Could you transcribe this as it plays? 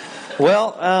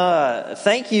Well,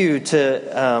 thank you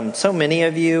to so many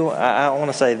of you. I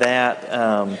want to say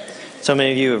that. So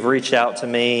many of you have reached out to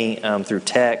me through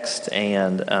text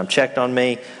and checked on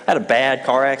me. I had a bad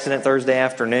car accident Thursday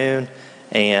afternoon,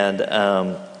 and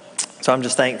so I'm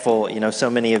just thankful.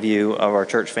 So many of you of our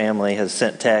church family has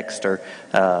sent text or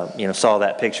saw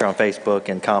that picture on Facebook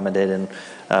and commented, and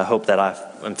hope that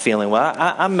I'm feeling well.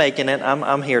 I'm making it.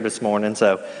 I'm here this morning.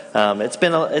 So it's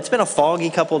been a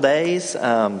foggy couple days.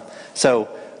 So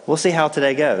we'll see how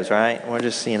today goes. Right? We're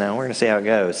just we're going to see how it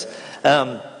goes.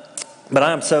 But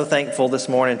I'm so thankful this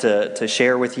morning to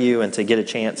share with you and to get a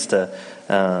chance to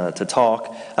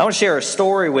talk. I want to share a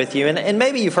story with you, and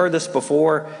maybe you've heard this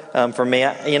before from me.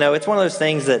 It's one of those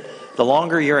things that the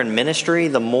longer you're in ministry,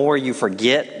 the more you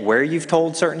forget where you've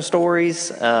told certain stories.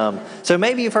 So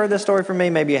maybe you've heard this story from me,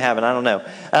 maybe you haven't, I don't know.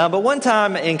 But one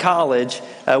time in college,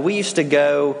 we used to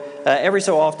go every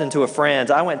so often to a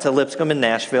friend's. I went to Lipscomb in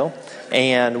Nashville,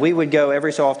 and we would go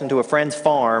every so often to a friend's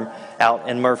farm out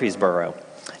in Murfreesboro.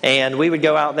 And we would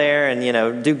go out there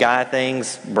and, do guy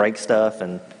things, break stuff,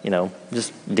 and,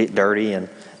 just get dirty and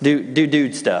do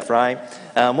dude stuff, right?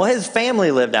 Well, his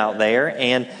family lived out there,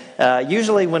 and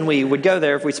usually when we would go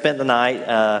there, if we spent the night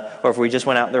or if we just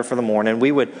went out there for the morning,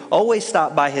 we would always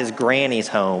stop by his granny's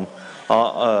home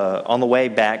on the way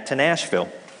back to Nashville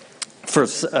for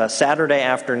Saturday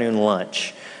afternoon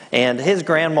lunch. And his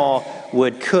grandma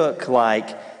would cook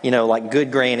like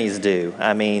good grannies do.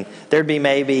 I mean, there'd be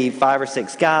maybe 5 or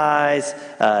 6 guys,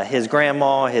 his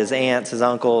grandma, his aunts, his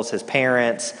uncles, his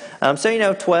parents.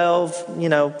 So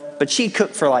 12, but she'd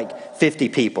cook for like 50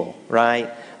 people,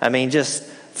 right? I mean, just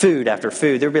food after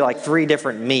food. There'd be like 3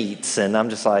 different meats, and I'm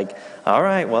just like, all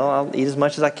right, well, I'll eat as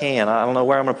much as I can. I don't know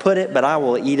where I'm going to put it, but I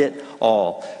will eat it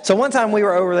all. So one time we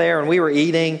were over there and we were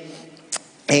eating,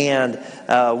 and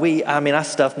I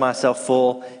stuffed myself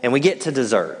full, and we get to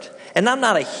dessert. And I'm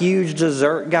not a huge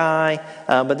dessert guy,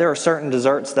 but there are certain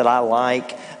desserts that I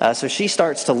like. So she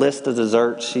starts to list the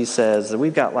desserts. She says,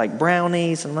 we've got like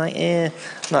brownies. I'm like, I'm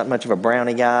not much of a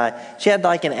brownie guy. She had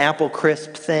like an apple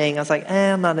crisp thing. I was like,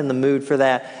 I'm not in the mood for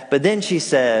that. But then she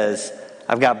says,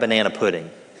 I've got banana pudding.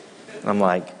 I'm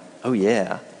like, oh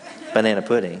yeah, banana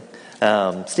pudding.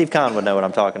 Steve Kahn would know what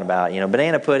I'm talking about.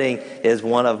 Banana pudding is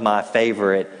one of my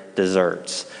favorite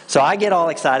desserts. So I get all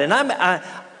excited. And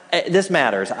this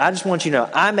matters. I just want you to know,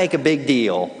 I make a big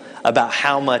deal about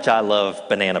how much I love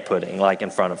banana pudding, like in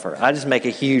front of her. I just make a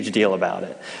huge deal about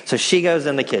it. So she goes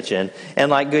in the kitchen,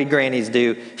 and like good grannies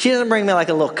do, she doesn't bring me like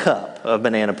a little cup of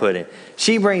banana pudding.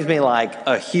 She brings me like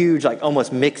a huge, like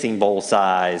almost mixing bowl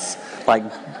size,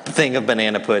 like thing of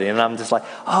banana pudding. And I'm just like,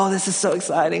 oh, this is so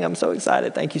exciting. I'm so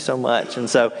excited. Thank you so much. And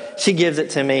so she gives it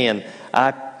to me, and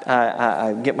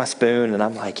I get my spoon, and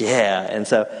I'm like, yeah. And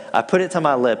so I put it to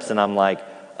my lips, and I'm like,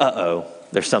 uh-oh,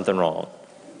 there's something wrong.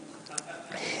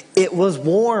 It was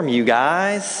warm, you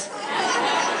guys.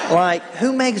 Like,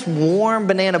 who makes warm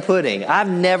banana pudding? I've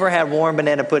never had warm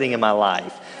banana pudding in my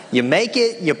life. You make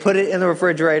it, you put it in the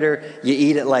refrigerator, you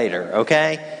eat it later,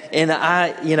 okay? And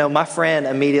my friend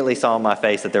immediately saw on my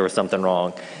face that there was something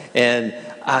wrong. And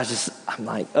I'm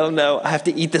like, oh no, I have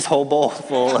to eat this whole bowl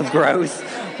full of gross,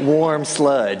 warm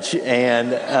sludge.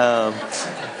 And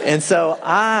so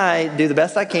I do the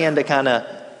best I can to kind of,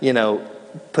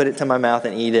 put it to my mouth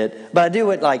and eat it. But I do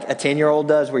what like a 10-year-old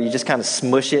does, where you just kind of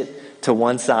smush it to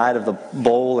one side of the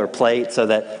bowl or plate so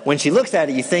that when she looks at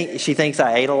it, she thinks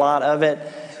I ate a lot of it.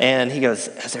 And he goes,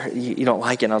 you don't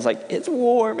like it? And I was like, it's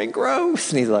warm and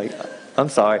gross. And he's like, I'm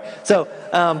sorry. So,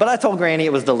 but I told Granny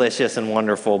it was delicious and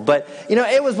wonderful. But,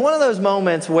 it was one of those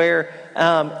moments where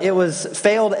it was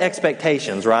failed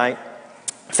expectations, right?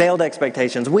 Failed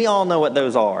expectations. We all know what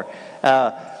those are.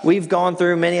 We've gone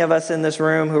through, many of us in this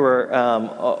room who are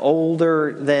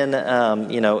older than,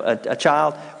 a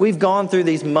child. We've gone through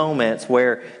these moments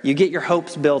where you get your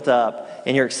hopes built up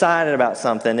and you're excited about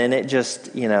something, and it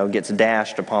just, gets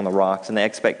dashed upon the rocks, and the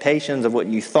expectations of what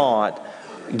you thought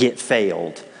get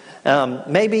failed.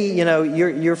 Maybe,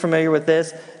 you're familiar with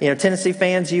this. Tennessee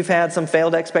fans, you've had some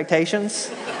failed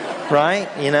expectations, right?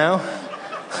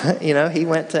 He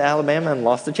went to Alabama and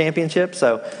lost the championship,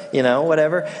 so,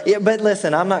 whatever. Yeah, but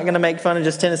listen, I'm not going to make fun of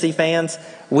just Tennessee fans.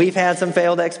 We've had some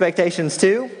failed expectations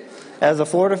too. As a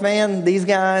Florida fan, these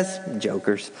guys,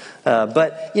 jokers.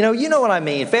 But, you know what I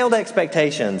mean, failed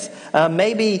expectations.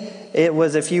 Maybe it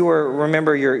was, if you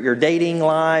remember your dating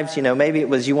lives, maybe it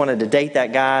was you wanted to date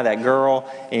that guy, that girl,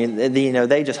 and,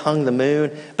 they just hung the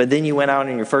moon. But then you went out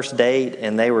on your first date,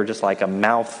 and they were just like a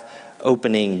mouth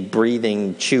opening,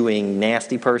 breathing, chewing,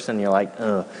 nasty person. You're like,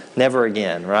 ugh, never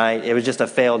again, right? It was just a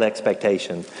failed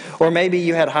expectation. Or maybe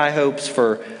you had high hopes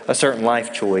for a certain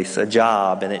life choice, a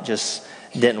job, and it just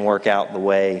didn't work out the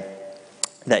way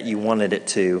that you wanted it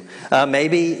to.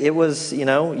 Maybe it was,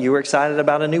 you were excited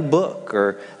about a new book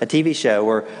or a TV show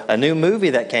or a new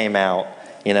movie that came out,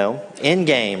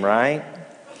 Endgame, right?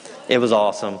 It was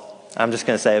awesome. I'm just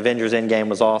going to say Avengers Endgame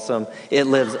was awesome. It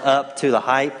lives up to the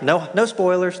hype. No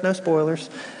spoilers,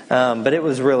 but it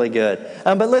was really good.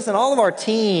 But listen, all of our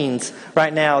teens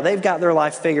right now, they've got their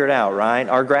life figured out, right?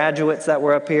 Our graduates that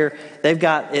were up here, they've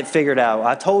got it figured out.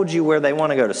 I told you where they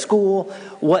want to go to school,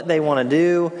 what they want to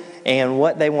do, and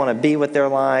what they want to be with their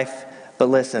life. But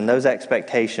listen, those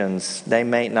expectations, they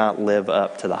may not live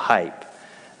up to the hype.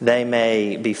 They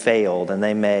may be failed, and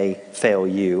they may fail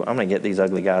you. I'm going to get these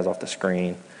ugly guys off the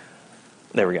screen.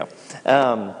 There we go.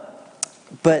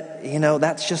 But,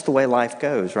 that's just the way life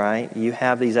goes, right? You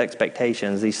have these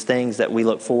expectations, these things that we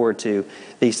look forward to,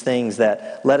 these things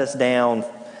that let us down,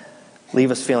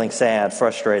 leave us feeling sad,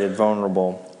 frustrated,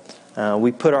 vulnerable.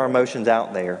 We put our emotions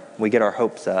out there. We get our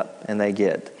hopes up, and they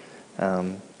get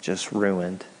just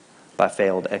ruined by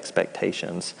failed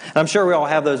expectations. And I'm sure we all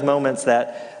have those moments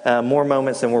more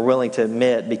moments than we're willing to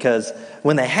admit, because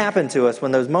when they happen to us,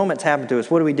 when those moments happen to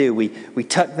us, what do? We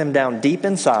tuck them down deep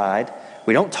inside.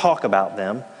 We don't talk about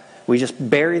them. We just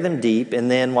bury them deep,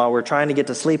 and then while we're trying to get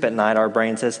to sleep at night, our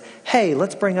brain says, hey,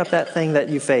 let's bring up that thing that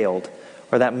you failed,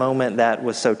 or that moment that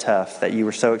was so tough that you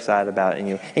were so excited about,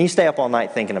 and you stay up all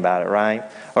night thinking about it, right?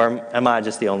 Or am I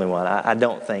just the only one? I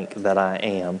don't think that I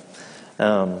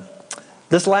am.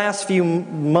 This last few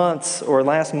months, or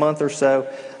last month or so,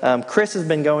 Chris has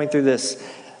been going through this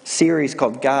series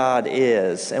called God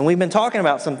Is. And we've been talking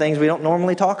about some things we don't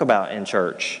normally talk about in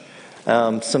church.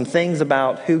 Some things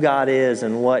about who God is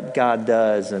and what God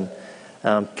does. And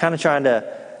kind of trying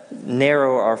to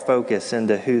narrow our focus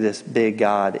into who this big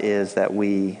God is that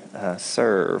we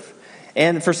serve.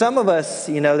 And for some of us,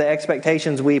 the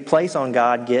expectations we place on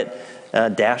God get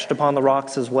dashed upon the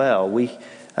rocks as well.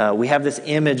 We have this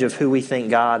image of who we think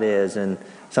God is, and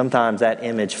sometimes that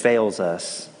image fails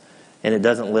us, and it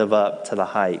doesn't live up to the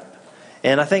hype.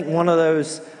 And I think one of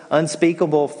those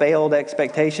unspeakable failed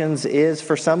expectations is,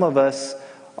 for some of us,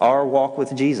 our walk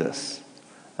with Jesus.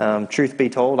 Truth be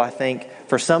told, I think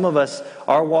for some of us,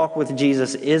 our walk with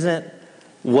Jesus isn't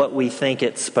what we think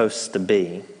it's supposed to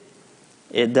be.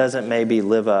 It doesn't maybe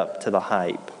live up to the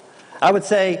hype. I would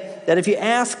say that if you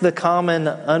ask the common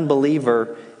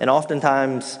unbeliever, and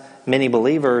oftentimes many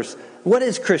believers, what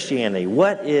is Christianity?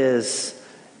 What is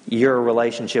your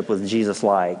relationship with Jesus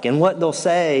like? And what they'll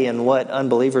say, and what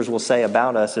unbelievers will say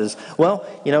about us is, well,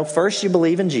 first you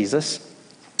believe in Jesus.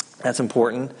 That's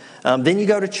important. Then you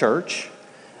go to church.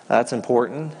 That's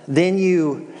important. Then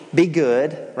you be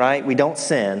good, right? We don't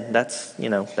sin. That's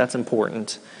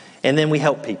important. And then we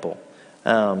help people.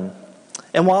 And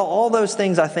while all those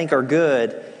things I think are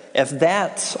good, if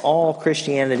that's all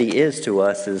Christianity is to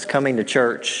us, is coming to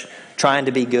church, trying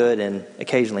to be good, and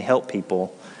occasionally help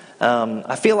people,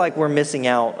 I feel like we're missing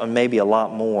out on maybe a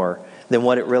lot more than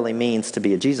what it really means to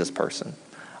be a Jesus person.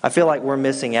 I feel like we're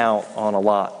missing out on a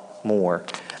lot more.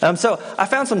 So I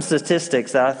found some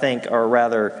statistics that I think are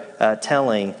rather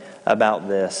telling about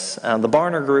this. The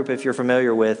Barna Group, if you're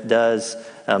familiar with, does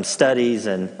studies,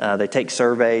 and they take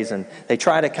surveys, and they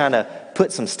try to kind of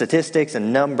put some statistics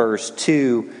and numbers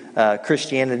to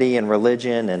Christianity and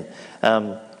religion.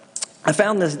 And I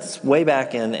found this way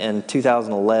back in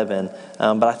 2011,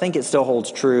 but I think it still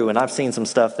holds true. And I've seen some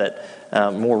stuff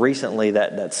that more recently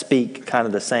that speak kind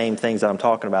of the same things that I'm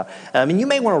talking about. And you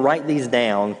may want to write these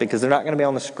down, because they're not going to be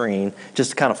on the screen, just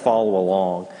to kind of follow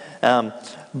along.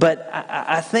 But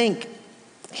I think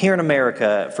here in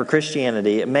America, for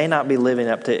Christianity, it may not be living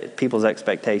up to people's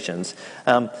expectations.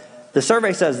 The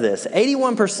survey says this: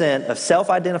 81% of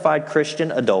self-identified Christian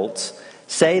adults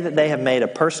say that they have made a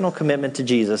personal commitment to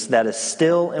Jesus that is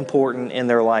still important in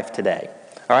their life today.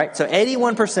 All right, so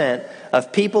 81%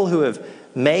 of people who have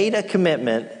made a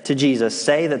commitment to Jesus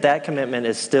say that commitment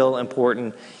is still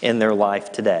important in their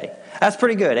life today. That's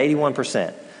pretty good,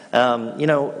 81%.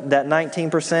 That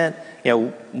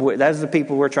 19%, that's the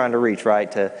people we're trying to reach,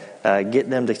 right? To get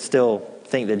them to still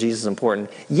think that Jesus is important.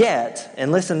 Yet,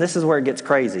 and listen, this is where it gets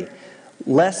crazy,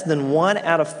 less than 1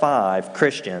 out of 5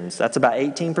 Christians, that's about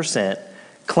 18%,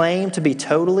 claim to be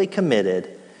totally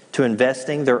committed to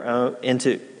investing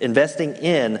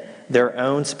in their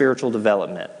own spiritual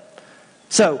development.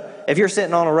 So, if you're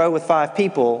sitting on a row with 5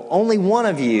 people, only one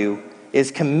of you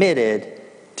is committed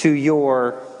to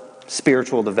your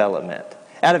spiritual development.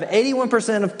 Out of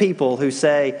 81% of people who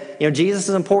say, Jesus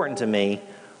is important to me,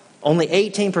 only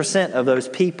 18% of those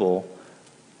people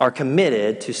are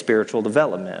committed to spiritual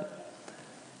development.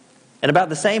 And about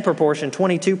the same proportion,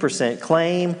 22%,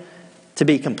 claim to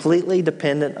be completely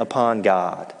dependent upon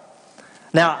God.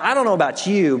 Now, I don't know about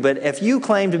you, but if you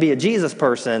claim to be a Jesus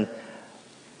person,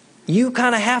 you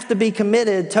kind of have to be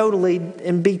committed totally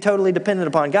and be totally dependent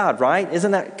upon God, right?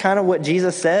 Isn't that kind of what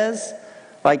Jesus says?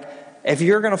 Like, if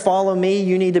you're going to follow me,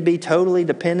 you need to be totally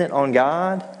dependent on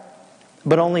God.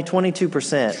 But only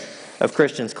 22% of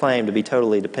Christians claim to be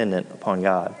totally dependent upon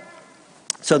God.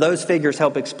 So those figures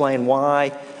help explain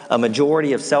why a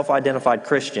majority of self-identified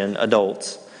Christian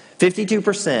adults,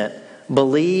 52%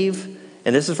 believe,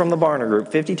 and this is from the Barna Group,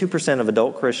 52% of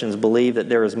adult Christians believe that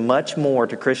there is much more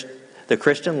to the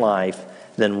Christian life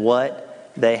than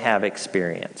what they have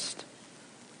experienced.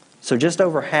 So just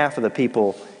over half of the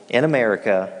people in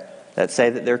America that say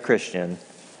that they're Christian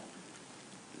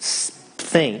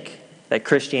think that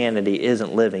Christianity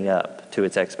isn't living up to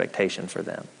its expectation for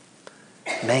them.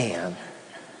 Man,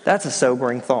 that's a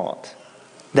sobering thought.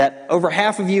 That over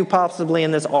half of you possibly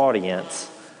in this audience,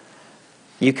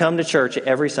 you come to church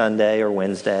every Sunday or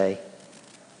Wednesday,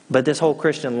 but this whole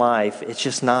Christian life, it's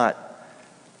just not,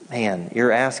 man,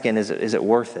 you're asking, is it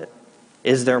worth it?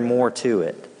 Is there more to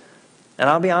it? And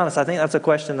I'll be honest, I think that's a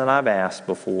question that I've asked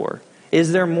before.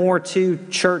 Is there more to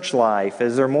church life?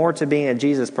 Is there more to being a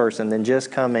Jesus person than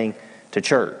just coming to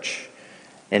church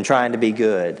and trying to be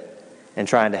good and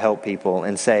trying to help people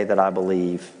and say that I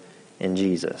believe in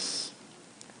Jesus?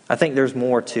 I think there's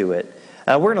more to it.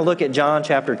 We're going to look at John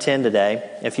chapter 10 today,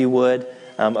 if you would.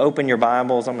 Open your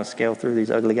Bibles. I'm going to scale through these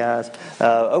ugly guys.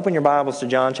 Open your Bibles to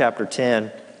John chapter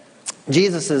 10.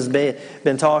 Jesus has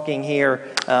been talking here.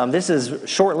 This is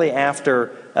shortly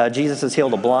after Jesus has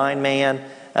healed a blind man.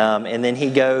 And then he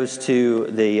goes to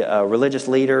the religious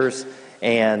leaders,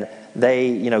 and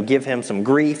they, give him some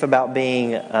grief about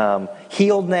being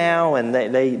healed now, and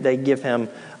they give him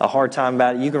a hard time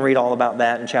about it. You can read all about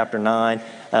that in chapter 9.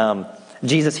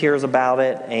 Jesus hears about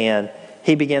it, and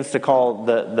he begins to call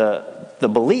the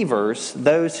believers,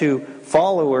 those who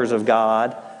followers of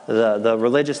God, the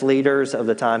religious leaders of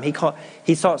the time.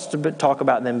 He starts to talk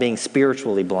about them being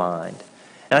spiritually blind.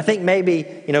 And I think maybe,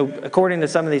 according to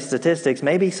some of these statistics,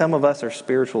 maybe some of us are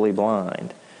spiritually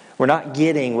blind. We're not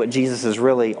getting what Jesus is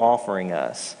really offering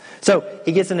us. So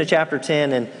he gets into chapter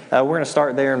 10, and we're going to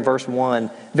start there in verse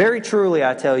 1. Very truly,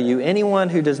 I tell you, anyone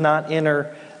who does not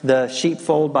enter the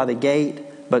sheepfold by the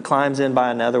gate, but climbs in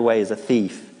by another way is a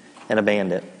thief and a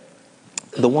bandit.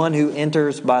 The one who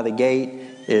enters by the gate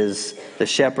is the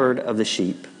shepherd of the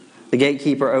sheep. The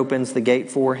gatekeeper opens the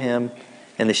gate for him,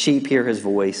 and the sheep hear his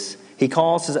voice. He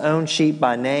calls his own sheep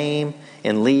by name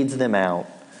and leads them out.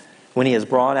 When he has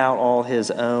brought out all his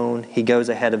own, he goes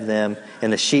ahead of them,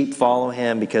 and the sheep follow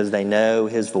him because they know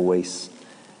his voice.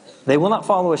 They will not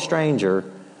follow a stranger,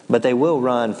 but they will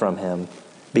run from him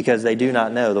because they do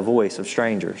not know the voice of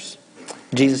strangers.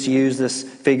 Jesus used this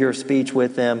figure of speech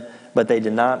with them, but they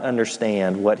did not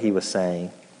understand what he was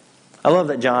saying. I love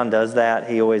that John does that.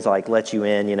 He always lets you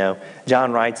in,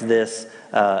 John writes this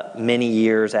many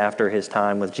years after his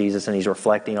time with Jesus, and he's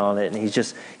reflecting on it,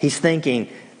 and he's thinking,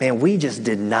 man, we just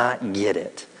did not get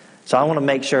it. So I want to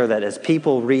make sure that as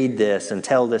people read this and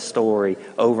tell this story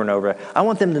over and over, I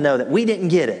want them to know that we didn't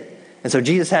get it. And so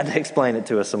Jesus had to explain it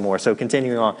to us some more. So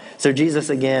continuing on. So Jesus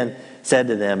again said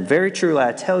to them, very truly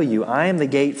I tell you, I am the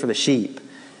gate for the sheep,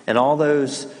 and all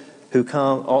who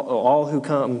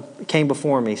came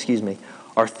before me,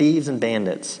 are thieves and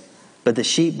bandits, but the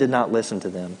sheep did not listen to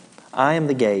them. I am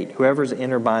the gate. Whoever is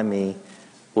entered by me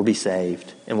will be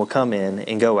saved, and will come in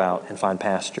and go out and find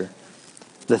pasture.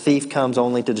 The thief comes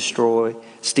only to destroy,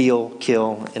 steal,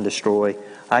 kill, and destroy.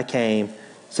 I came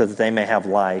so that they may have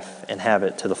life and have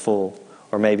it to the full.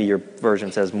 Or maybe your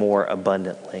version says more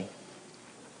abundantly.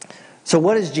 So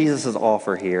what is Jesus'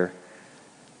 offer here?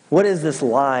 What is this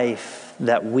life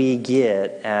that we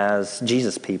get as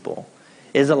Jesus people?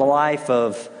 Is it a life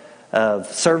of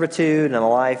servitude and a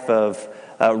life of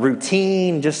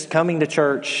routine, just coming to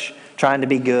church, trying to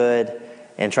be good,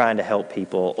 and trying to help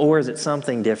people? Or is it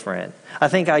something different? I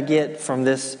think I get from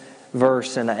this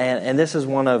verse, and this is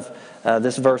one of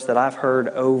this verse that I've heard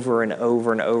over and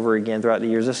over and over again throughout the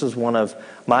years. This is one of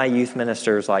my youth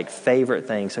ministers' favorite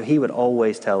things. So he would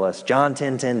always tell us, John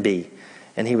 10:10b,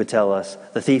 and he would tell us,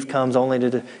 the thief comes only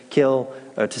to kill,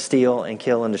 to steal and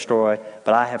kill and destroy,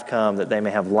 but I have come that they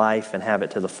may have life and have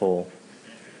it to the full.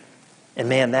 And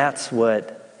man, that's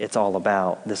what it's all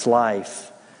about, this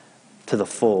life to the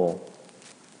full.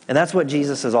 And that's what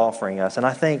Jesus is offering us. And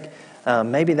I think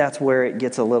maybe that's where it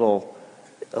gets a little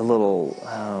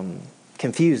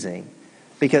confusing.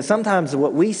 Because sometimes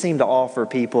what we seem to offer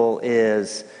people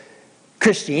is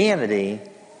Christianity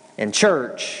and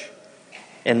church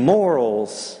and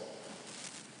morals,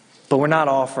 but we're not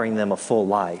offering them a full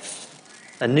life,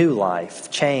 a new life,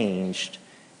 changed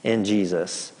in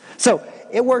Jesus. So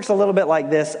it works a little bit like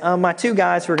this. My two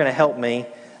guys who are going to help me,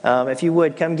 if you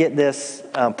would, come get this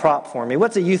prop for me.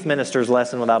 What's a youth minister's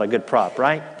lesson without a good prop,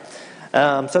 right?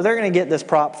 So they're going to get this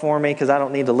prop for me because I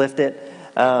don't need to lift it.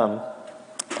 At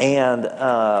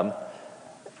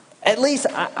least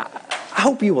I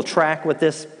hope you will track with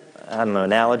this, I don't know,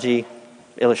 analogy,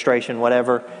 illustration,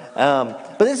 whatever.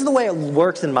 But this is the way it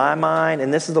works in my mind,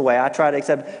 and this is the way I try to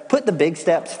accept. Put the big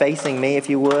steps facing me, if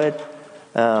you would.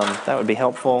 That would be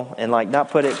helpful, and don't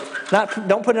put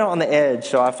it on the edge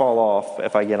so I fall off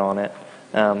if I get on it.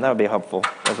 That would be helpful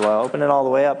as well. Open it all the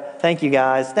way up. Thank you,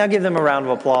 guys. Now give them a round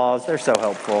of applause. They're so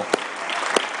helpful.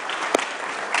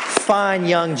 Fine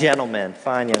young gentlemen.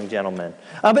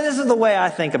 But this is the way I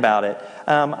think about it.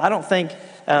 I don't think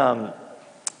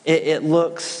it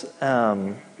looks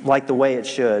like the way it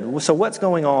should. So what's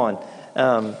going on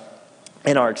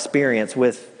in our experience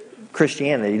with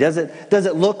Christianity? Does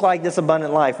it look like this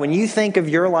abundant life? When you think of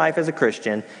your life as a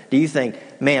Christian, do you think,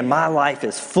 man, my life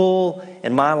is full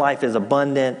and my life is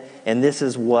abundant and this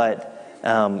is what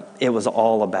it was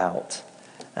all about?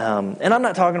 And I'm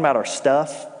not talking about our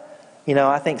stuff.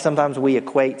 I think sometimes we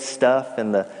equate stuff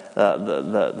and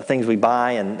the things we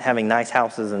buy and having nice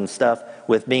houses and stuff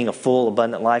with being a full,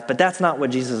 abundant life. But that's not what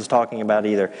Jesus is talking about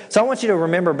either. So I want you to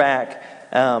remember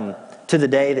back to the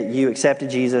day that you accepted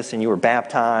Jesus and you were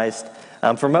baptized.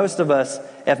 For most of us,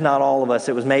 if not all of us,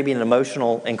 it was maybe an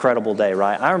emotional, incredible day,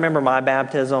 right? I remember my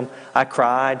baptism. I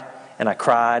cried and I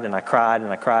cried and I cried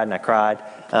and I cried and I cried.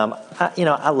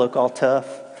 I look all tough,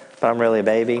 but I'm really a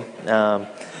baby.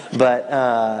 But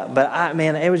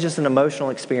it was just an emotional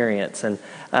experience. And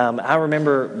I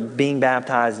remember being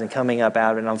baptized and coming up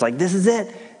out of it, and I was like, this is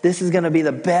it. This is going to be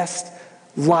the best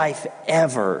life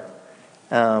ever.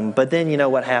 But then you know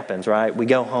what happens, right? We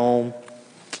go home.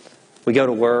 We go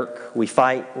to work. We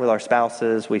fight with our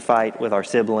spouses. We fight with our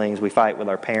siblings. We fight with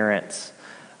our parents.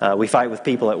 We fight with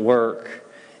people at work.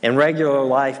 And regular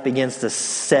life begins to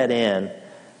set in.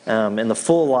 And the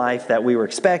full life that we were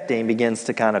expecting begins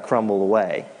to kind of crumble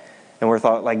away. And we're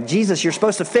thought, like, Jesus, you're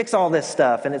supposed to fix all this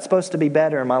stuff, and it's supposed to be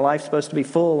better, and my life's supposed to be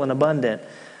full and abundant.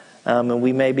 And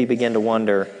we maybe begin to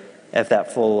wonder if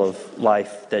that full of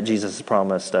life that Jesus has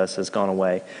promised us has gone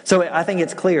away. So I think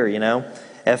it's clear,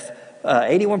 if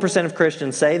 81% of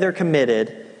Christians say they're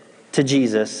committed to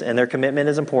Jesus and their commitment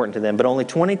is important to them, but only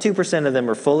 22% of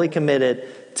them are fully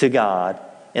committed to God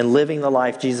and living the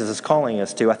life Jesus is calling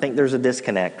us to, I think there's a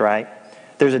disconnect, right?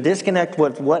 There's a disconnect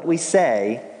with what we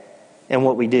say and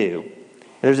what we do.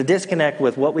 There's a disconnect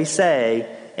with what we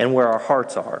say and where our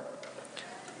hearts are.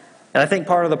 And I think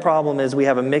part of the problem is we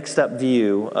have a mixed up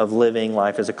view of living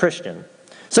life as a Christian.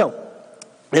 So,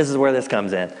 this is where this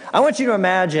comes in. I want you to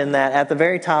imagine that at the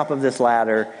very top of this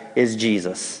ladder is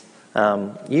Jesus.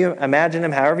 You imagine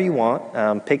him however you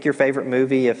want. Pick your favorite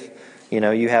movie if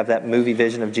you have that movie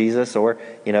vision of Jesus, or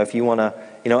if you want to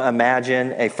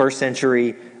imagine a first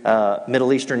century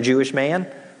Middle Eastern Jewish man,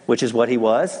 which is what he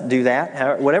was. Do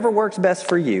that. Whatever works best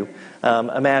for you.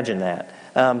 Imagine that.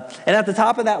 And at the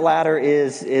top of that ladder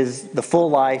is the full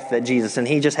life that Jesus, and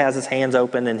he just has his hands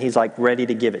open and he's like ready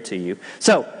to give it to you.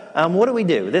 So, what do we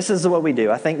do? This is what we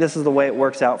do. I think this is the way it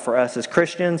works out for us as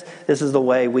Christians. This is the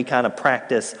way we kind of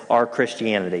practice our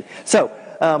Christianity. So,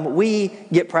 we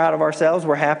get proud of ourselves.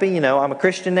 We're happy. I'm a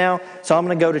Christian now, so I'm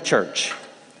going to go to church.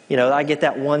 I get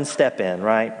that one step in,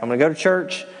 right? I'm going to go to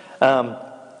church.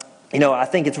 I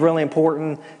think it's really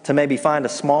important to maybe find a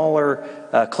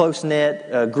smaller,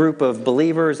 close-knit group of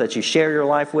believers that you share your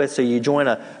life with. So you join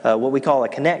what we call a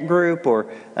connect group, or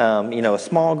a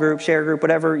small group, share group,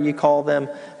 whatever you call them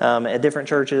at different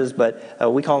churches.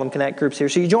 But we call them connect groups here.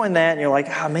 So you join that, and you're like,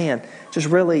 oh man, just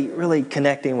really, really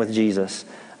connecting with Jesus.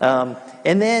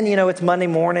 And then, it's Monday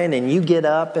morning, and you get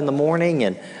up in the morning,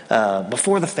 and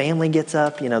before the family gets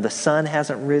up, the sun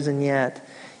hasn't risen yet.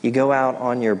 You go out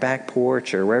on your back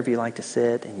porch or wherever you like to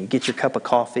sit, and you get your cup of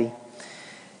coffee,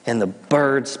 and the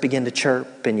birds begin to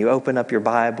chirp, and you open up your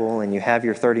Bible, and you have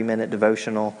your 30-minute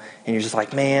devotional, and you're just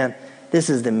like, man, this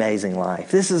is the amazing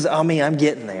life. I'm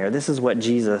getting there. This is what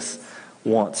Jesus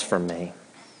wants from me.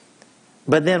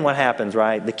 But then what happens,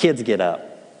 right? The kids get up,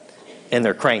 and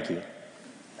they're cranky.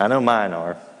 I know mine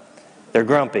are. They're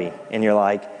grumpy, and you're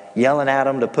like yelling at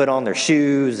them to put on their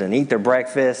shoes and eat their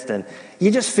breakfast, and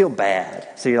you just feel bad.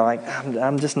 So you're like,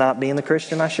 I'm just not being the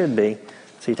Christian I should be.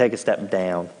 So you take a step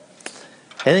down.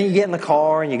 And then you get in the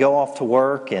car and you go off to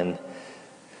work, and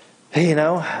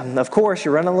Of course,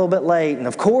 you're running a little bit late, and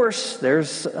of course,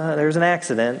 there's an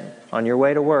accident on your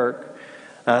way to work.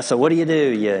 So what do?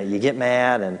 You get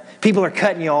mad, and people are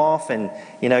cutting you off, and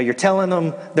you're telling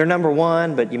them they're number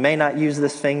one, but you may not use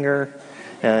this finger,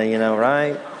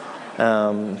 right?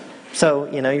 So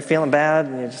you're feeling bad,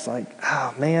 and you're just like,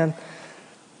 oh man,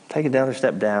 take another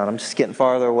step down. I'm just getting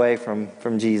farther away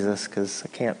from Jesus because I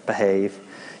can't behave.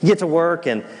 You get to work,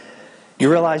 and you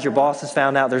realize your boss has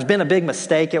found out there's been a big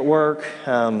mistake at work,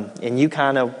 and you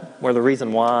kind of were the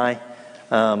reason why.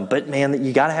 But man,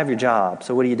 you got to have your job.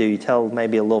 So what do? You tell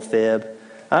maybe a little fib.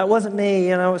 It wasn't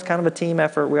me, it was kind of a team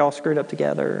effort. We all screwed up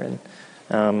together,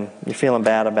 and you're feeling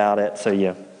bad about it, so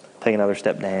you take another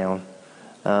step down.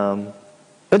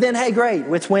 But then, hey, great,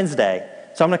 it's Wednesday.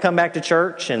 So I'm going to come back to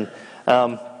church, and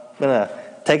I'm going to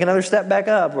take another step back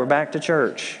up. We're back to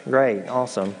church. Great,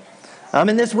 awesome.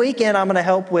 And this weekend, I'm going to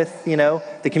help with,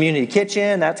 the community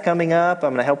kitchen. That's coming up.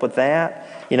 I'm going to help with that.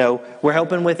 We're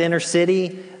helping with Inner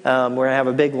City. We're going to have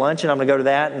a big luncheon. I'm going to go to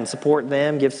that and support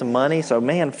them, give some money. So,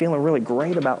 man, I'm feeling really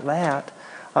great about that.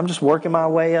 I'm just working my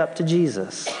way up to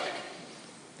Jesus.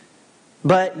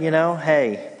 But,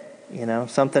 hey,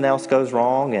 something else goes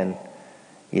wrong, and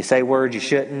you say words you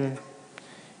shouldn't.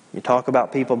 You talk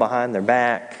about people behind their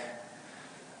back.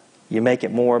 You make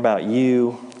it more about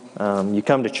you. You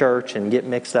come to church and get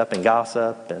mixed up in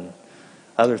gossip and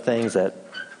other things that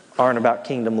aren't about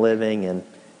kingdom living, and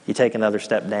you take another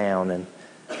step down. And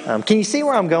can you see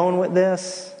where I'm going with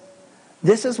this?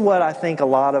 This is what I think a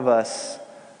lot of us,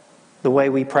 the way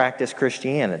we practice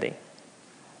Christianity.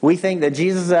 We think that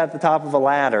Jesus is at the top of a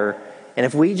ladder, and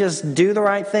if we just do the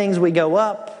right things, we go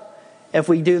up. If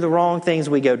we do the wrong things,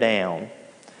 we go down.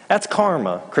 That's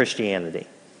karma Christianity.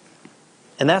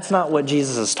 And that's not what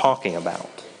Jesus is talking about.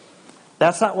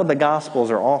 That's not what the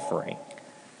Gospels are offering.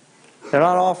 They're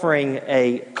not offering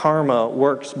a karma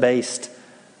works-based,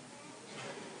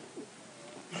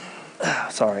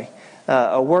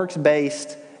 a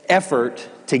works-based effort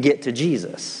to get to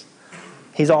Jesus.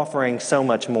 He's offering so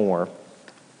much more.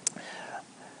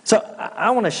 So I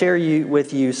want to share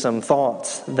with you some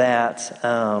thoughts that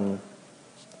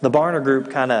the Barna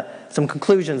Group some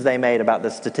conclusions they made about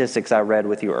the statistics I read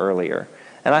with you earlier.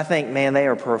 And I think, man, they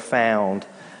are profound.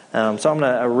 So I'm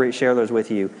going to share those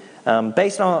with you.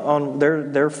 Based on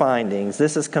their findings,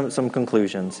 this is some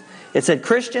conclusions. It said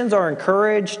Christians are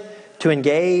encouraged to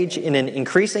engage in an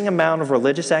increasing amount of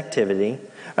religious activity.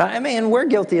 We're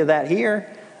guilty of that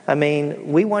here.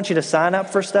 We want you to sign up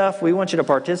for stuff. We want you to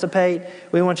participate.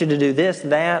 We want you to do this,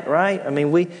 that, right?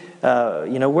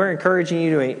 We're encouraging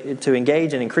you to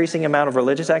engage in an increasing amount of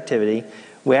religious activity.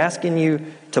 We're asking you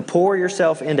to pour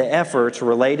yourself into efforts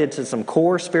related to some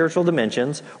core spiritual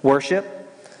dimensions: worship,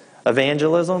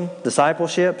 evangelism,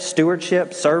 discipleship,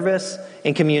 stewardship, service,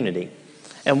 and community.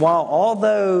 And while all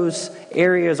those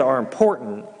areas are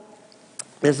important,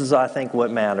 this is, I think,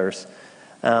 what matters.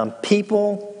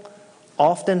 People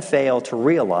often fail to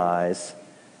realize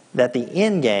that the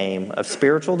end game of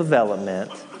spiritual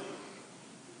development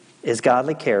is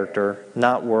godly character,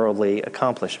 not worldly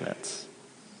accomplishments.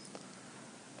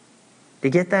 Do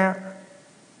you get that?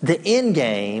 The end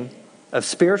game of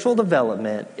spiritual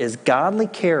development is godly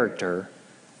character,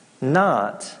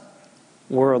 not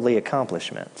worldly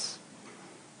accomplishments.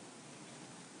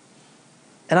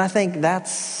 And I think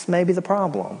that's maybe the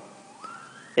problem.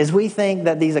 Is we think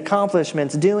that these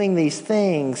accomplishments, doing these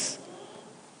things,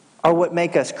 are what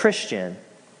make us Christian.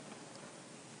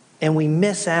 And we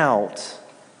miss out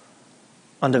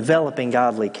on developing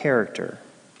godly character.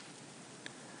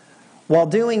 While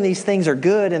doing these things are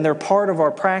good and they're part of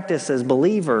our practice as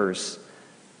believers,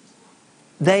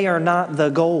 they are not the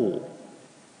goal.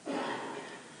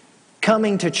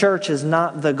 Coming to church is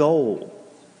not the goal.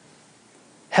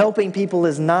 Helping people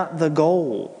is not the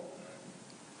goal.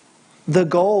 The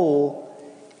goal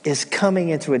is coming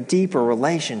into a deeper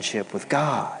relationship with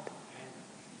God.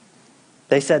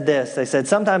 They said this. They said,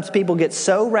 sometimes people get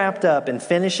so wrapped up in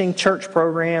finishing church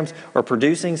programs or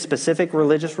producing specific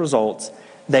religious results,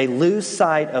 they lose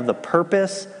sight of the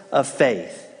purpose of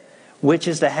faith, which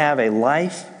is to have a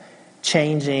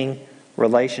life-changing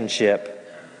relationship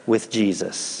with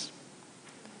Jesus.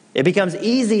 It becomes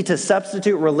easy to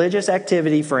substitute religious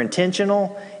activity for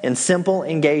intentional and simple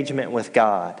engagement with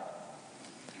God.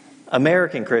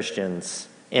 American Christians,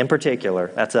 in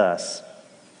particular, that's us,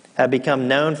 have become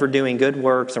known for doing good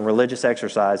works and religious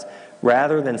exercise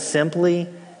rather than simply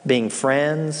being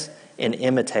friends and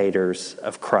imitators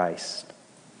of Christ.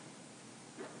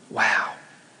 Wow.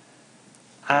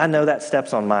 I know that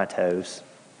steps on my toes.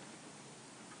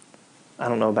 I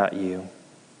don't know about you.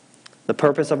 The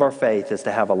purpose of our faith is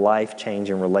to have a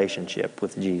life-changing relationship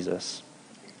with Jesus.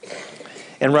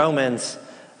 In Romans,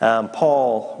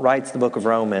 Paul writes the book of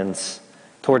Romans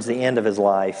towards the end of his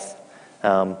life.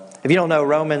 If you don't know,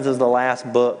 Romans is the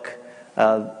last book,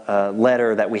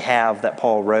 letter that we have that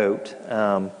Paul wrote.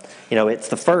 It's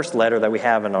the first letter that we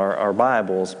have in our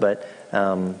Bibles, but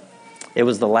it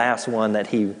was the last one that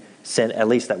he sent, at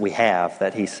least that we have,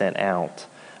 that he sent out.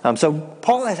 So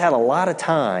Paul has had a lot of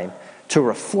time to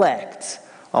reflect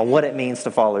on what it means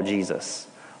to follow Jesus.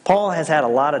 Paul has had a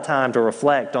lot of time to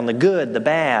reflect on the good, the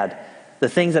bad, the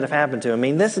things that have happened to him. I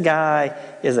mean, this guy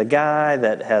is a guy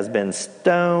that has been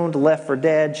stoned, left for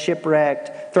dead,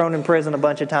 shipwrecked, thrown in prison a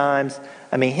bunch of times.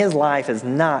 I mean, his life has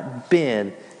not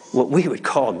been what we would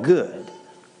call good.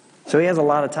 So he has a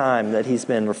lot of time that he's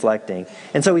been reflecting.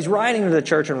 And so he's writing to the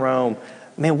church in Rome,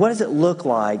 man, what does it look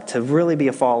like to really be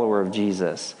a follower of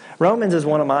Jesus? Romans is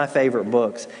one of my favorite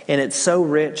books, and it's so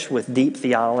rich with deep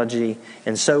theology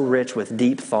and so rich with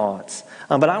deep thoughts.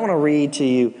 But I want to read to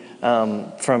you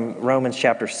from Romans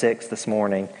chapter 6 this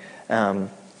morning,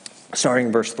 starting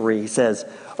in verse 3. He says,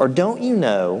 "Or don't you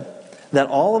know that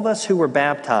all of us who were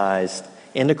baptized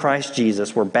into Christ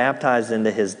Jesus were baptized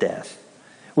into his death?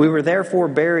 We were therefore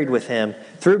buried with him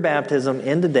through baptism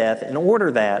into death, in order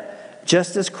that,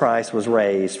 just as Christ was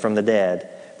raised from the dead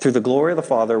through the glory of the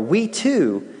Father, we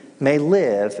too may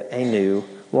live a new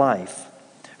life.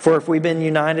 For if we've been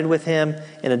united with him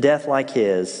in a death like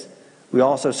his, we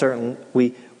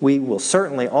will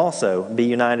certainly also be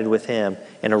united with him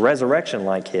in a resurrection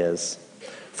like his.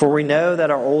 For we know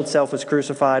that our old self was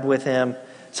crucified with him,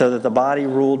 so that the body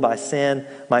ruled by sin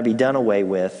might be done away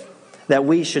with, that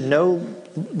we should no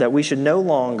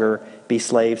longer be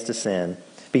slaves to sin,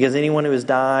 because anyone who has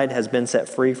died has been set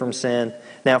free from sin.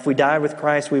 Now if we died with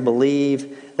Christ, we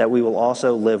believe that we will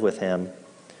also live with him.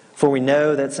 For we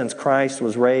know that since Christ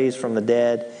was raised from the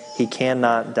dead, he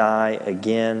cannot die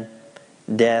again.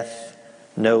 Death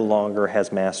no longer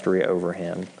has mastery over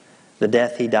him. The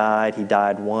death he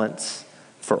died once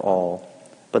for all.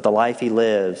 But the life he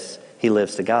lives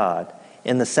to God.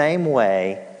 In the same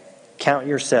way, count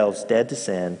yourselves dead to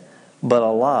sin, but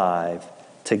alive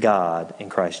to God in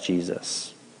Christ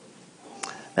Jesus."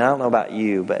 And I don't know about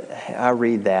you, but I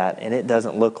read that and it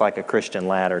doesn't look like a Christian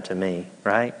ladder to me,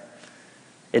 right?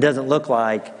 It doesn't look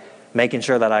like making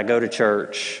sure that I go to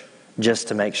church just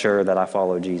to make sure that I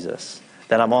follow Jesus.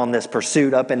 That I'm on this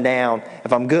pursuit up and down.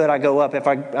 If I'm good, I go up. If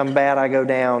I'm bad, I go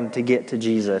down to get to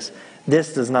Jesus.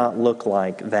 This does not look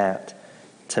like that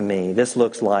to me. This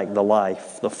looks like the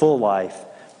life, the full life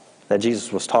that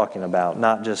Jesus was talking about,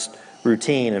 not just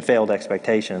routine and failed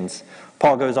expectations.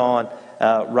 Paul goes on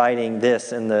writing this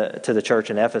to the church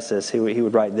in Ephesus. He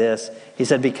would write this. He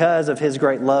said, "Because of his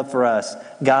great love for us,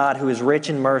 God, who is rich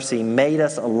in mercy, made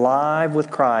us alive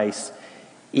with Christ,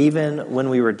 even when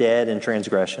we were dead in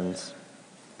transgressions.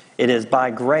 It is by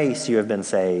grace you have been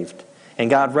saved. And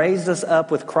God raised us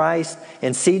up with Christ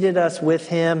and seated us with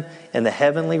him in the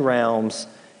heavenly realms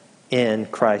in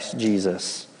Christ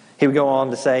Jesus." He would go on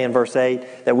to say in verse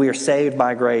 8 that we are saved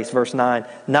by grace. Verse 9,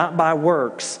 not by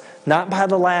works, not by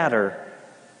the ladder,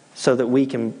 so that we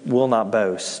will not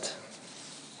boast.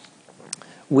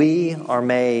 We are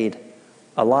made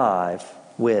alive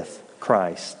with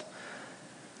Christ.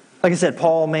 Like I said,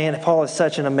 Paul is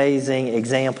such an amazing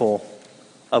example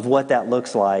of what that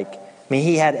looks like. I mean,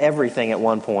 he had everything at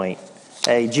one point.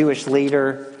 A Jewish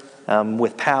leader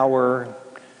with power,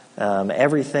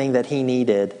 everything that he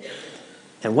needed.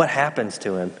 And what happens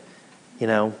to him?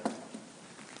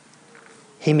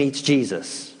 He meets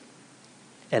Jesus,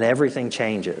 and everything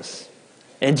changes.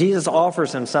 And Jesus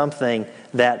offers him something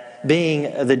that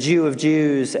being the Jew of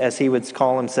Jews, as he would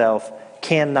call himself,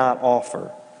 cannot offer.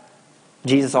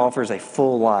 Jesus offers a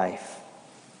full life,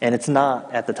 and it's not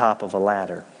at the top of a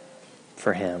ladder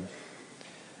for him.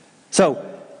 So,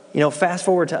 fast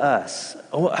forward to us.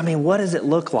 I mean, what does it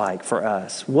look like for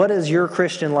us? What does your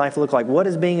Christian life look like? What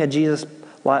does being a Jesus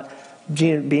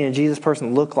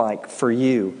person look like for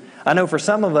you? I know for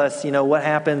some of us, what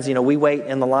happens, we wait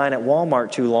in the line at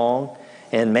Walmart too long,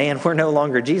 and man, we're no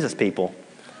longer Jesus people,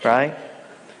 right?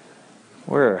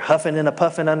 We're huffing and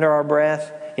puffing under our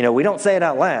breath. We don't say it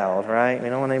out loud, right? We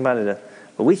don't want anybody to,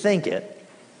 but we think it,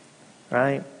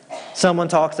 right? Someone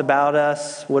talks about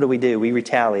us, what do? We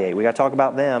retaliate. We got to talk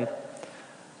about them.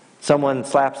 Someone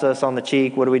slaps us on the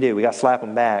cheek, what do? We got to slap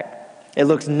them back. It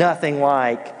looks nothing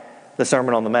like the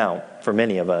Sermon on the Mount for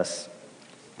many of us.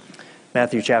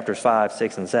 Matthew chapters 5,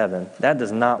 6, and 7. That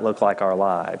does not look like our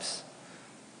lives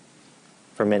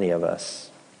for many of us.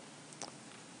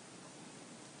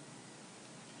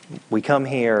 We come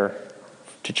here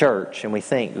to church and we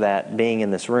think that being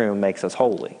in this room makes us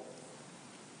holy.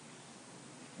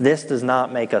 This does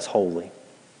not make us holy.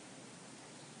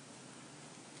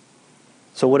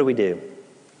 So what do we do?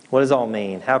 What does it all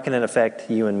mean? How can it affect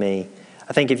you and me?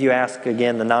 I think if you ask,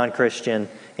 again, the non-Christian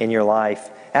in your life,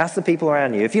 ask the people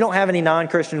around you. If you don't have any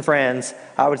non-Christian friends,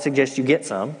 I would suggest you get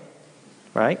some,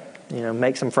 right?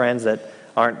 Make some friends that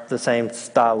aren't the same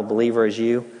style of believer as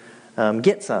you.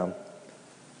 Get some.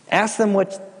 Ask them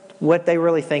what they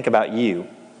really think about you.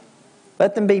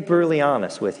 Let them be brutally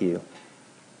honest with you.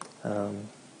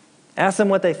 Ask them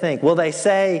what they think. Will they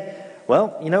say,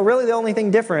 well, really the only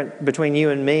thing different between you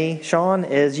and me, Sean,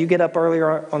 is you get up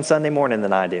earlier on Sunday morning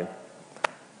than I do?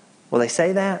 Will they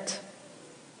say that?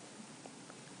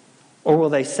 Or will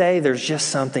they say there's just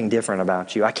something different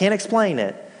about you? I can't explain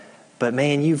it, but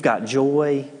man, you've got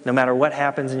joy. No matter what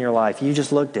happens in your life, you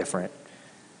just look different.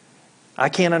 I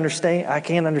can't understand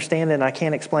it and I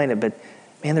can't explain it, but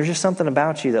man, there's just something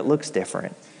about you that looks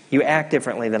different. You act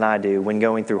differently than I do when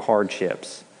going through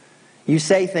hardships. You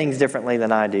say things differently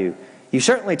than I do. You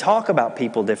certainly talk about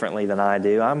people differently than I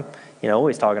do. I'm,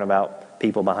 always talking about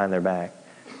people behind their back.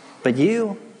 But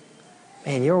you,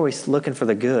 man, you're always looking for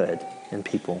the good in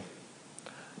people.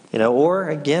 Or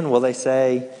again, will they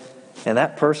say, and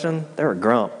that person, they're a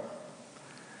grump.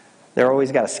 They're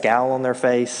always got a scowl on their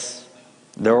face.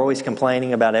 They're always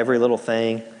complaining about every little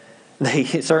thing. They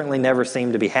certainly never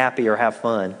seem to be happy or have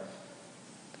fun.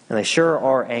 And they sure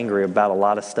are angry about a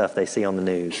lot of stuff they see on the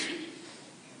news.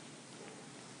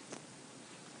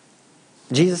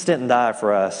 Jesus didn't die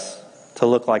for us to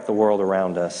look like the world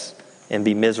around us and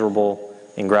be miserable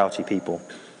and grouchy people.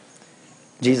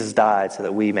 Jesus died so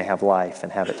that we may have life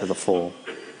and have it to the full.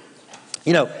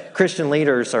 Christian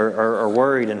leaders are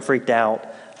worried and freaked out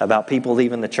about people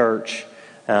leaving the church.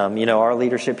 Our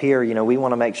leadership here, we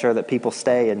want to make sure that people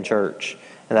stay in church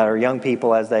and that our young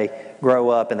people, as they grow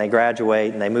up and they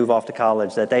graduate and they move off to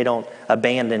college, that they don't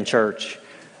abandon church.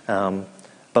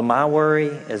 But my worry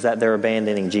is that they're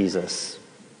abandoning Jesus.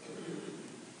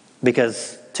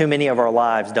 Because too many of our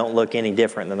lives don't look any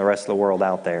different than the rest of the world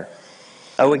out there.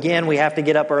 Oh, again, we have to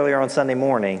get up earlier on Sunday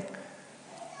morning,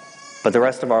 but the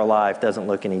rest of our life doesn't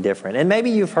look any different. And maybe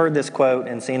you've heard this quote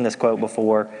and seen this quote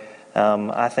before.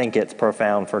 I think it's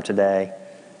profound for today.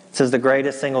 It says, the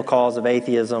greatest single cause of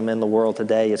atheism in the world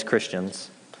today is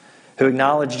Christians who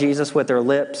acknowledge Jesus with their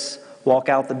lips, walk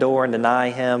out the door and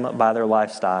deny Him by their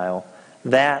lifestyle.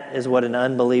 That is what an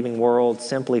unbelieving world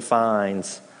simply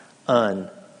finds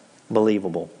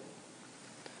unbelievable.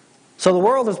 So the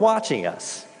world is watching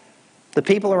us. The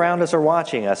people around us are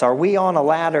watching us. Are we on a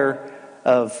ladder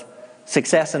of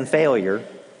success and failure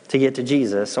to get to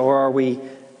Jesus, or are we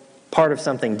part of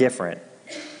something different?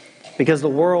 Because the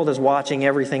world is watching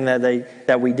everything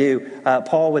that we do.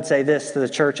 Paul would say this to the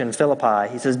church in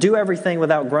Philippi. He says, do everything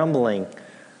without grumbling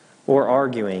or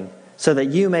arguing, so that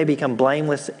you may become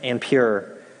blameless and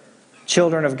pure,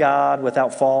 children of God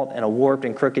without fault in a warped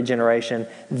and crooked generation.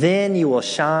 Then you will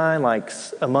shine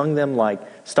among them like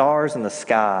stars in the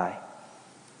sky.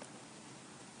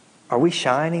 Are we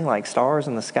shining like stars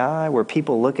in the sky where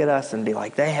people look at us and be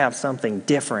like, they have something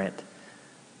different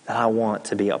that I want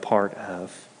to be a part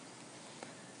of?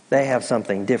 They have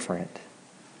something different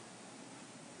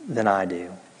than I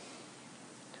do.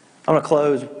 I'm going to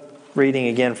close reading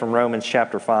again from Romans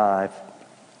chapter 5.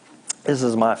 This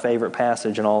is my favorite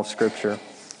passage in all of Scripture.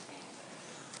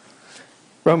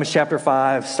 Romans chapter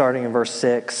 5, starting in verse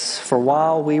 6. For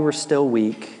while we were still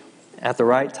weak, at the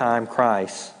right time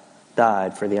Christ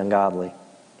died for the ungodly.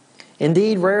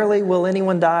 Indeed, rarely will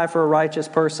anyone die for a righteous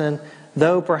person,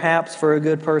 though perhaps for a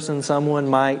good person someone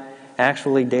might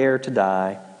actually dare to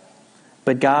die.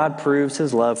 But God proves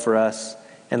His love for us,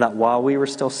 and that while we were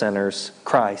still sinners,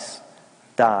 Christ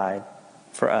died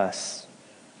for us.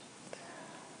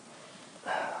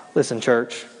 Listen,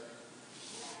 church.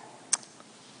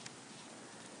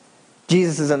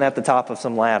 Jesus isn't at the top of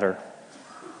some ladder.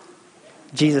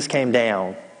 Jesus came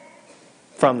down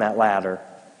from that ladder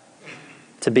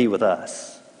to be with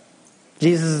us.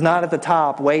 Jesus is not at the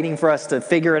top waiting for us to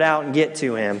figure it out and get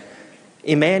to Him.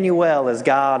 Emmanuel is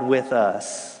God with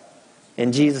us.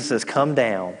 And Jesus has come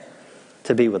down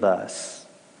to be with us.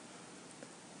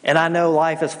 And I know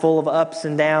life is full of ups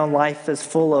and downs. Life is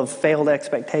full of failed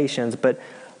expectations. But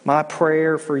my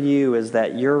prayer for you is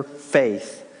that your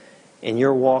faith in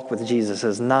your walk with Jesus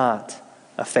is not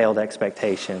a failed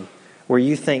expectation, where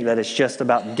you think that it's just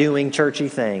about doing churchy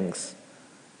things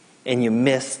and you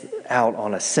miss out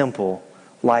on a simple,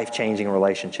 life-changing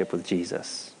relationship with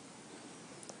Jesus.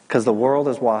 Because the world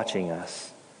is watching us,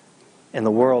 and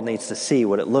the world needs to see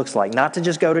what it looks like. Not to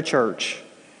just go to church,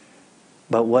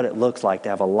 but what it looks like to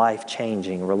have a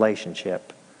life-changing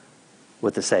relationship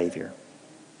with the Savior.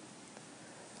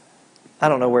 I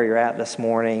don't know where you're at this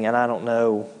morning, and I don't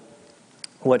know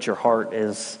what your heart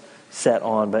is set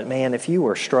on, but man, if you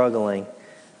were struggling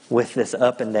with this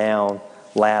up and down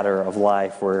ladder of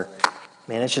life where,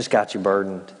 man, it's just got you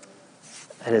burdened,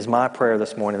 it is my prayer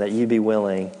this morning that you'd be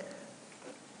willing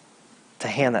to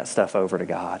hand that stuff over to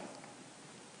God,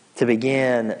 to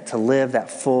begin to live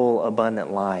that full,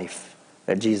 abundant life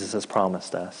that Jesus has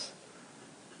promised us.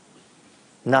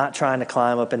 Not trying to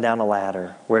climb up and down a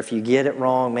ladder where if you get it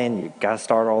wrong, man, you've got to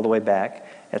start all the way back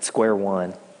at square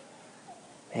one.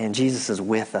 And Jesus is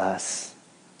with us.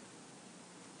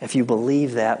 If you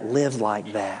believe that, live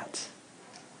like that.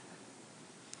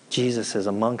 Jesus is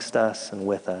amongst us and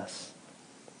with us.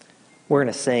 We're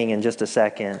going to sing in just a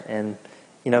second. And,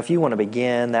 if you want to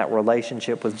begin that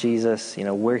relationship with Jesus,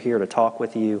 we're here to talk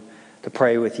with you, to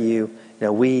pray with you.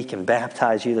 We can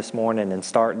baptize you this morning and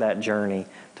start that journey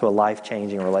to a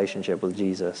life-changing relationship with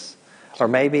Jesus. Or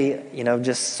maybe,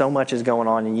 just so much is going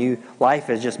on and life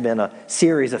has just been a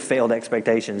series of failed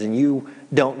expectations and you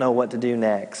don't know what to do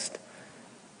next.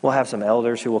 We'll have some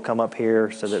elders who will come up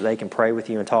here so that they can pray with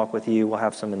you and talk with you. We'll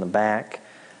have some in the back.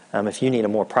 If you need a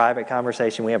more private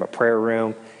conversation, we have a prayer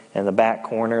room in the back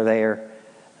corner there.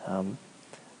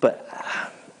 But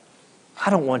I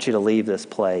don't want you to leave this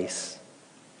place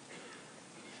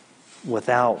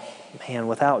without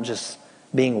just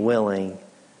being willing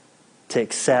to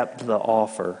accept the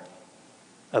offer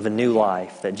of a new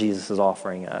life that Jesus is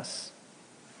offering us.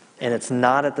 And it's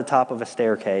not at the top of a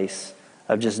staircase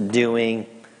of just doing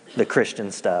the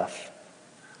Christian stuff.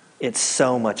 It's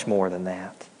so much more than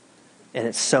that. And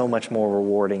it's so much more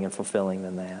rewarding and fulfilling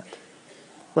than that.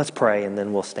 Let's pray and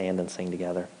then we'll stand and sing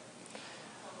together.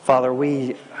 Father,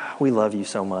 we love you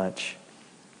so much.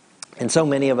 And so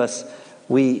many of us,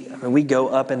 we go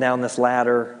up and down this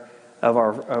ladder of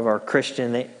our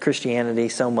Christianity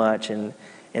so much, and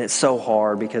it's so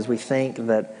hard because we think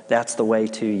that that's the way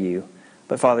to you.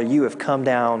 But Father, you have come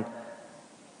down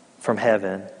from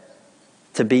heaven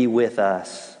to be with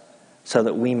us so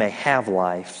that we may have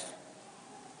life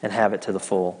and have it to the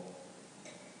full.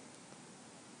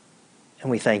 And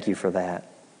we thank you for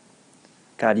that.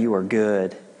 God, you are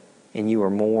good and you are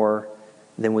more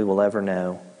than we will ever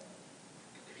know.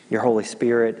 Your Holy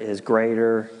Spirit is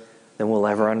greater than we'll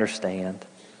ever understand.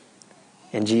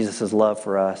 And Jesus' love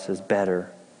for us is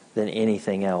better than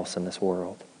anything else in this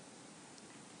world.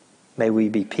 May we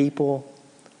be people,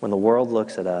 when the world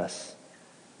looks at us,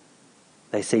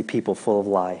 they see people full of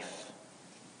life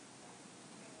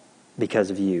because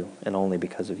of you and only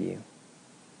because of you.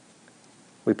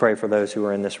 We pray for those who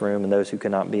are in this room and those who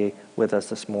cannot be with us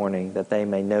this morning, that they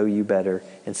may know you better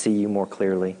and see you more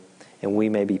clearly. And we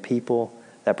may be people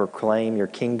that proclaim your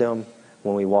kingdom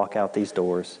when we walk out these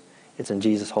doors. It's in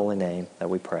Jesus' holy name that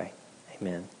we pray.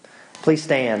 Amen. Please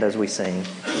stand as we sing.